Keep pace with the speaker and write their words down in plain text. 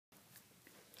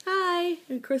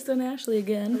Krista and Ashley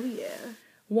again. Oh, yeah.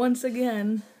 Once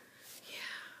again.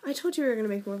 I told you we were going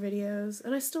to make more videos,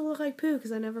 and I still look like poo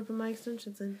because I never put my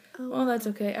extensions in. Oh, well, that's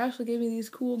okay. Ashley gave me these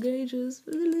cool gauges.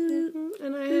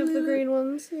 And I have the green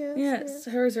ones. Yes,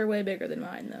 hers are way bigger than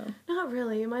mine, though. Not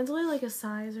really. Mine's only like a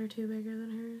size or two bigger than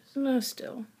hers. No,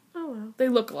 still. Oh, well. They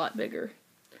look a lot bigger.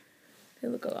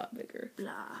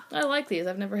 Blah. I like these.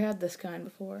 I've never had this kind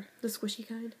before. The squishy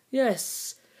kind?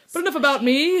 Yes. But enough about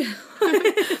me.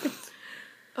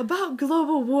 About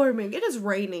global warming. It is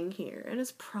raining here, and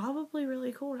it's probably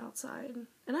really cold outside.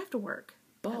 And I have to work.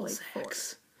 Ball at, like,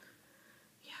 sacks.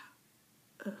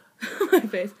 4. My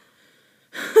face.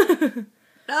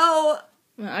 No!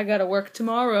 I gotta work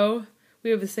tomorrow. We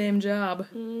have the same job.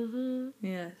 Mm-hmm.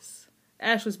 Yes.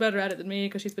 Ash was better at it than me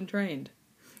because she's been trained.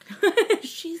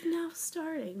 She's now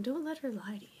starting. Don't let her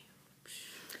lie to you.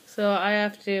 So I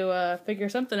have to figure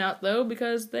something out, though,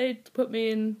 because they put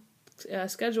me in a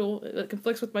schedule that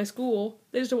conflicts with my school.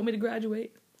 They just don't want me to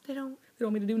graduate. They don't. They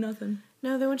don't want me to do nothing.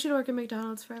 No, they want you to work at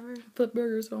McDonald's forever. Flip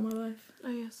burgers all my life.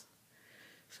 Oh, yes.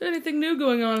 Is there anything new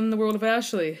going on in the world of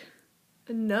Ashley?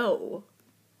 No.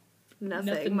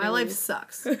 Nothing. My life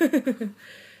sucks. The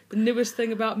newest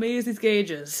thing about me is these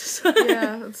gauges.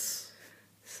 Yeah, it's...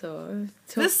 So...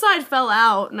 This side fell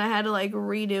out, and I had to, like,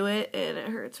 redo it, and it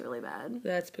hurts really bad.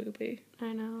 That's poopy.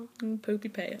 I know. Poopy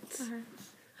pants. It hurts.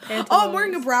 Pantaloons. Oh, I'm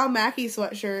wearing a brown Mackie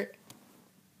sweatshirt.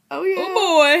 Oh, yeah.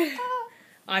 Oh, boy.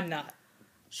 I'm not.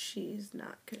 She's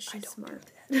not, because she's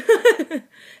smart. If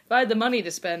I had the money to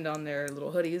spend on their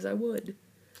little hoodies, I would.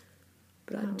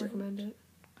 But I don't recommend it.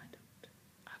 I don't.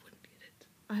 I wouldn't get it.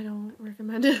 I don't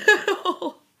recommend it at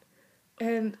all.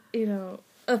 And, you know,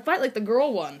 a fight like the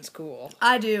girl one's cool.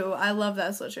 I do. I love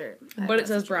that sweatshirt. But it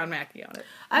says Brown Mackie on it.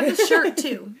 I have a shirt,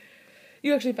 too.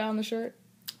 You actually found the shirt?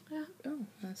 Yeah. Oh,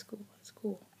 that's cool. That's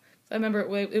cool. I remember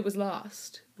it was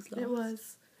lost. It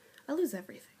was. I lose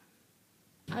everything.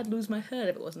 I'd lose my head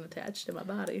if it wasn't attached to my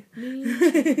body.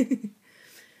 Me.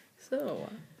 So,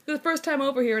 the first time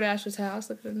over here at Ash's house,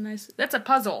 look at a nice... That's a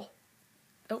puzzle.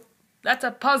 Oh, that's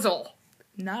a puzzle.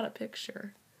 Not a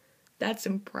picture. That's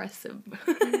impressive.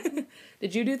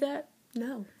 Did you do that?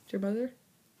 No. Did your mother?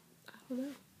 I don't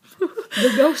know.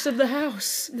 The ghost of the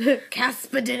house.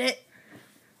 Caspa did it.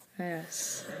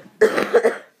 Yes.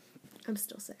 I'm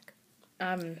still sick.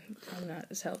 I'm not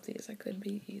as healthy as I could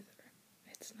be either.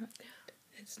 It's not good.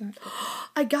 It's not good.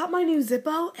 I got my new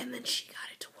Zippo, and then she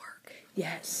got it to work.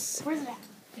 Yes. Where's it at?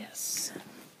 Yes.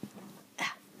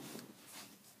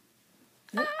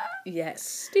 Nope.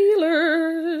 Yes.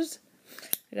 Steelers.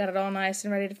 I got it all nice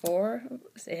and ready for.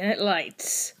 And it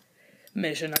lights.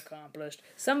 Mission accomplished.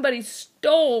 Somebody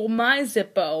stole my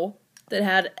Zippo that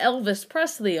had Elvis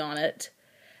Presley on it,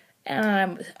 and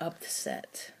I'm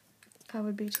upset. I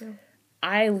would be too.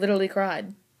 I literally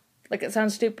cried. Like, it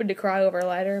sounds stupid to cry over a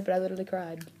lighter, but I literally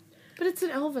cried. But it's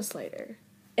an Elvis lighter.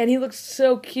 And he looks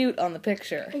so cute on the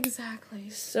picture.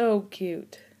 Exactly. So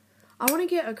cute. I want to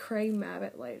get a Craig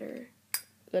Mabbitt lighter.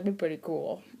 That'd be pretty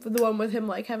cool. The one with him,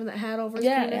 like, having that hat over his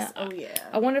penis? Yeah. Oh, yeah.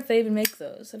 I wonder if they even make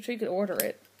those. I'm sure you could order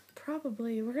it.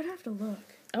 Probably. We're going to have to look.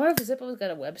 I wonder if Zippo's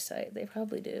got a website. They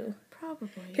probably do. Probably.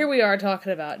 Here we are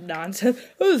talking about nonsense.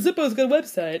 Oh, Zippo's got a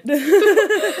website.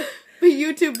 The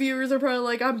YouTube viewers are probably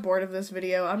like, I'm bored of this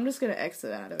video. I'm just going to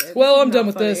exit out of it. Well, I'm done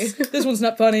with this. This one's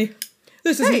not funny.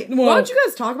 This is Hey, well, why don't you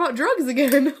guys talk about drugs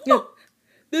again? Yeah.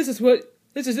 This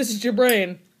is your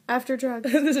brain. After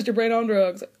drugs. This is your brain on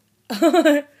drugs.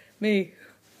 Me.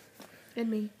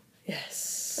 And me.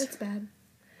 Yes. It's bad.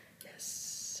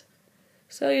 Yes.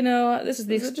 So, you know, this is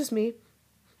the... Is it just me?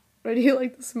 Or do you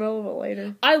like the smell of a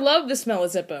lighter? I love the smell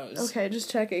of Zippos. Okay,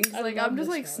 just checking. Like, I'm just,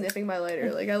 like, smell. sniffing my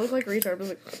lighter. Like, I look like a retard. I'm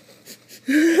just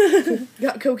like...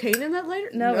 Got cocaine in that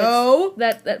lighter? No.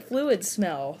 That fluid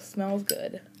smells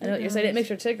good. I know what you're saying. It makes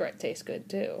your cigarette taste good,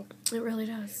 too. It really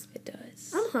does. It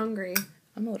does. I'm hungry.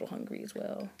 I'm a little hungry as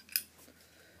well.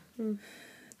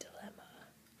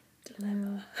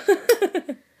 Dilemma.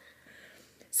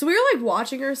 So we were, like,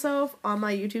 watching ourselves on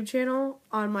my YouTube channel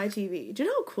on my TV. Do you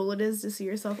know how cool it is to see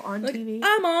yourself on TV?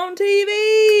 I'm on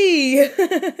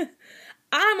TV!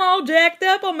 I'm all jacked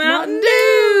up on Mountain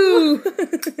Dew!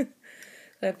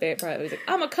 That favorite part was like,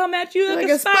 I'm gonna come at you like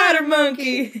a spider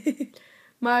monkey.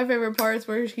 My favorite part is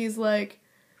where he's like,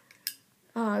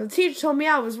 the teacher told me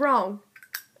I was wrong.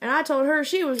 And I told her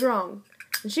she was wrong.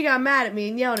 And she got mad at me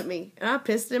and yelled at me. And I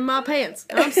pissed in my pants.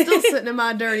 And I'm still sitting in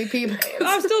my dirty pee pants.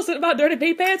 I'm still sitting in my dirty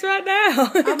pee pants right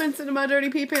now. I've been sitting in my dirty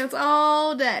pee pants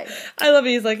all day. I love it.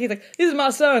 He's like, these are my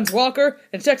sons, Walker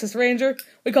and Texas Ranger.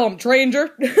 We call him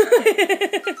Tranger.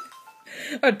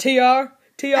 Or TR.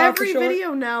 TR Every for short.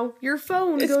 video now, your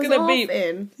phone It's goes gonna off beep.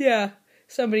 in. Yeah.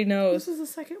 Somebody knows. This is the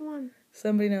second one.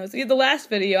 Somebody knows. The last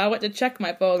video, I went to check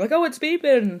my phone. Like, oh, it's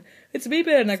beeping. It's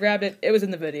beeping. And I grabbed it. It was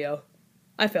in the video.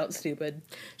 I felt stupid.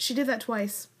 She did that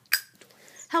twice.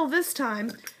 Hell, this time,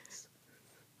 it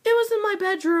was in my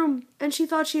bedroom, and she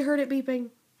thought she heard it beeping.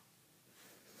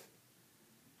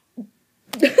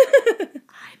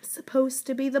 I'm supposed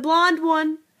to be the blonde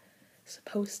one.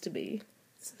 Supposed to be.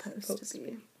 Supposed to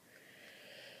be.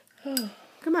 Look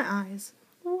at my eyes.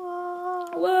 Whoa.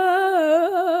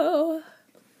 Whoa.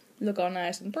 Look all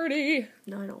nice and pretty.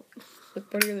 No, I don't.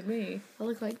 Look prettier than me. I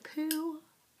look like poo.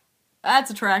 That's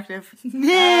attractive.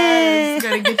 That's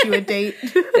gonna get you a date.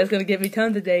 That's gonna get me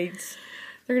tons of dates.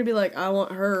 They're gonna be like, I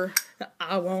want her.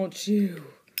 I want you.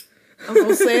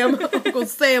 Uncle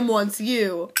Sam wants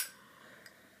you.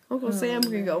 Uncle Sam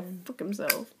can go fuck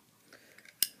himself.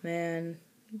 Man.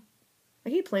 I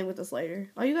keep playing with this later.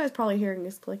 Oh, you guys probably hearing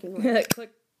this clicking. Like,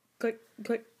 click, click,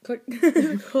 click, click.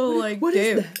 Oh, like, what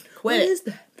dude, is that? quit What it. is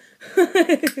that?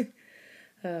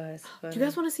 Oh, that's funny. Do you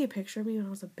guys want to see a picture of me when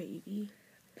I was a baby?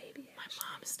 Baby My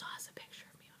mom still has a picture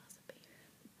of me when I was a baby.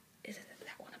 Is it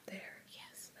that one up there?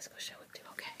 Yes. Let's go show it to.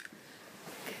 Okay.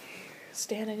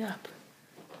 Standing up.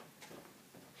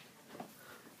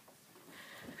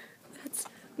 That's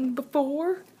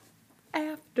before,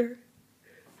 after.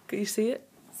 Can you see it?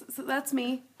 So that's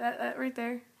me. That right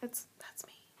there. That's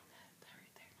me. That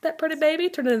right there. That pretty baby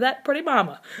turned into that pretty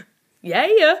mama.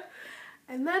 Yeah.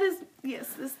 And that is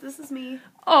this is me.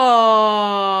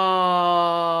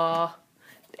 Aww.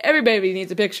 Every baby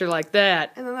needs a picture like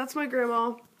that. And then that's my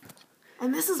grandma.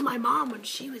 And this is my mom when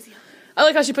she was young. I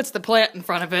like how she puts the plant in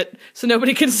front of it so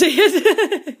nobody can see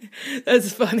it.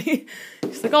 That's funny.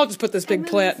 She's like, I'll just put this big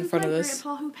plant in front of this. This is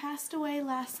my grandpa who passed away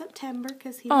last September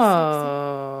because he was 60.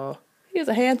 Oh, he was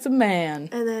a handsome man.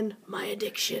 And then my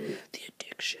addiction. The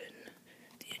addiction,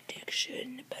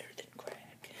 better than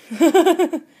crack.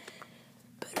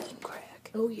 Better than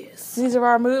crack. Oh yes. These are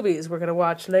our movies we're gonna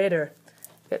watch later.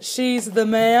 Got She's the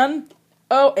Man.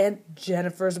 Oh, and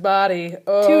Jennifer's Body.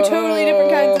 Oh. Two totally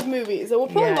different kinds of movies. And we'll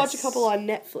probably watch a Yes. couple on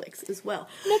Netflix as well.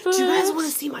 Netflix. Do you guys want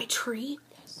to see my tree?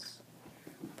 Yes.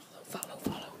 Follow.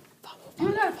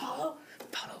 I'm gonna follow.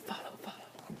 Follow.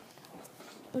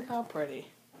 Look how pretty.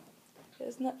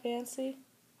 Isn't that fancy?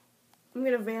 I'm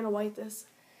gonna Vanna White this.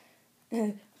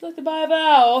 I'd like to buy a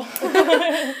vowel.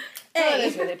 Hey. Oh, it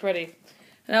is really pretty.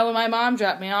 Now, when my mom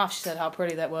dropped me off, she said how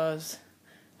pretty that was.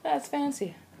 That's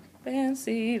fancy.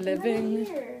 Fancy living.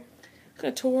 Here.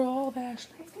 Gonna tour all of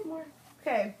Ashley.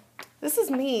 Okay. This is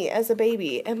me as a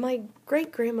baby, and my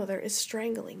great-grandmother is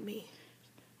strangling me.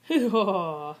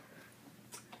 Oh.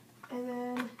 And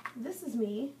then this is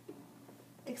me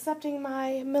accepting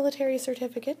my military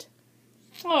certificate.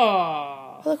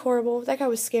 I look horrible. That guy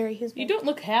was scary. You don't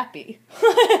look happy.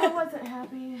 I wasn't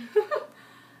happy.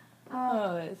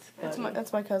 Oh, it's funny.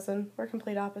 That's my cousin. We're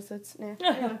complete opposites. Nah.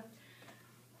 Yeah.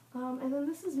 And then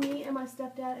this is me and my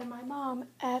stepdad and my mom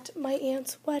at my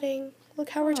aunt's wedding. Look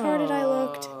how retarded I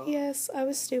looked. Yes, I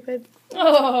was stupid.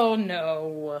 Oh,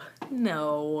 no.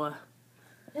 No.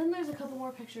 And there's a couple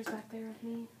more pictures back there of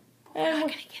me. And We're not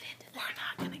gonna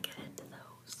get into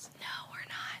those. No, we're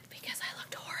not, because I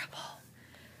looked horrible.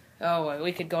 oh,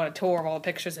 we could go on a tour of all the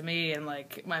pictures of me and,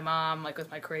 like, my mom, like, with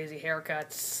my crazy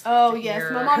haircuts. Oh, to yes.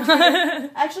 here. My mom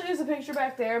actually, there's a picture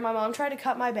back there. My mom tried to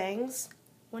cut my bangs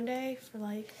one day for,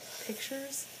 like,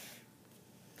 pictures.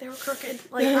 They were crooked.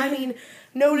 Like, I mean,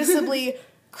 noticeably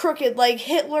crooked. Like,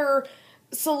 Hitler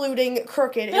saluting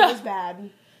crooked. It was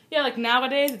bad. Yeah, like,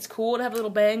 nowadays, it's cool to have a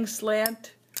little bang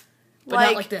slant. But Like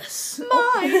not like this.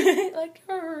 mine. Like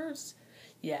hers.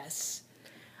 Yes.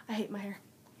 I hate my hair.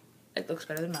 It looks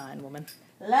better than mine, woman.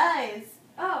 Lies.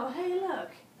 Oh, hey, look.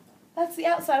 That's the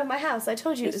outside of my house. I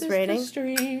told you it was raining. This is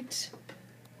the street.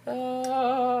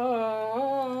 Oh.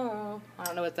 I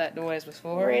don't know what that noise was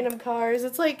for. Random cars.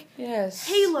 It's like Yes.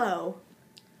 Halo.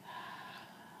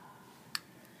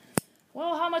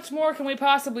 Well, how much more can we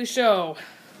possibly show?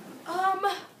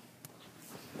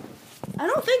 I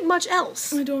don't think much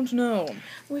else. I don't know.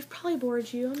 We've probably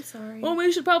bored you. I'm sorry. Well,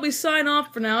 we should probably sign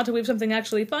off for now until we have something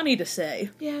actually funny to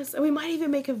say. Yes, and we might even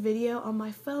make a video on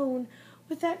my phone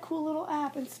with that cool little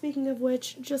app. And speaking of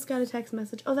which, just got a text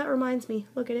message. Oh, that reminds me.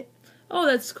 Look at it. Oh,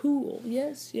 that's cool.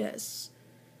 Yes.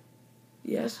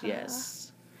 I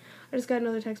just got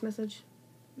another text message.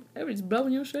 Everybody's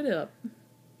blowing your shit up.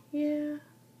 Yeah.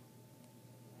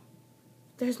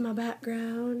 There's my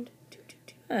background.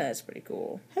 That's pretty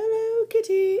cool. Hello,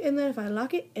 kitty. And then if I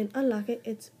lock it and unlock it,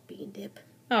 it's Bean Dip.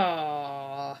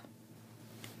 Aww.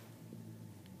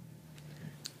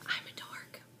 I'm a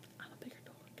dork. I'm a bigger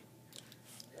dog.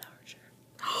 Larger.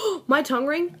 My tongue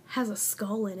ring has a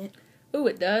skull in it. Ooh,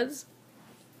 it does?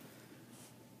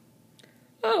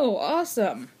 Oh,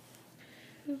 awesome.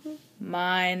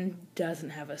 Mine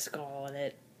doesn't have a skull in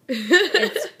it.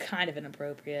 It's kind of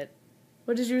inappropriate.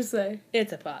 What did you say?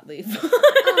 It's a pot leaf.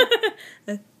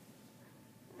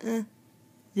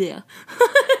 Yeah.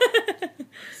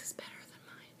 This is better than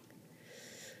mine.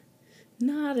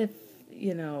 Not if,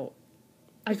 you know...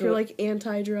 If you're, like,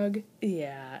 anti-drug.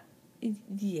 Yeah.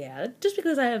 Yeah. Just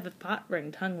because I have a pot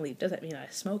ring tongue leaf doesn't mean I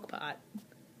smoke pot. Not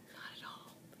at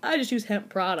all. I just use hemp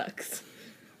products.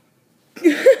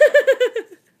 I'm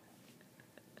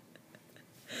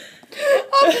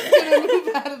just gonna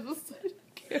move out of the side of the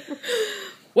camera.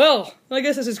 Well, I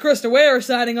guess this is Krista Ware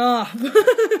signing off.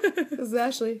 This is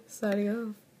Ashley signing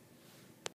off.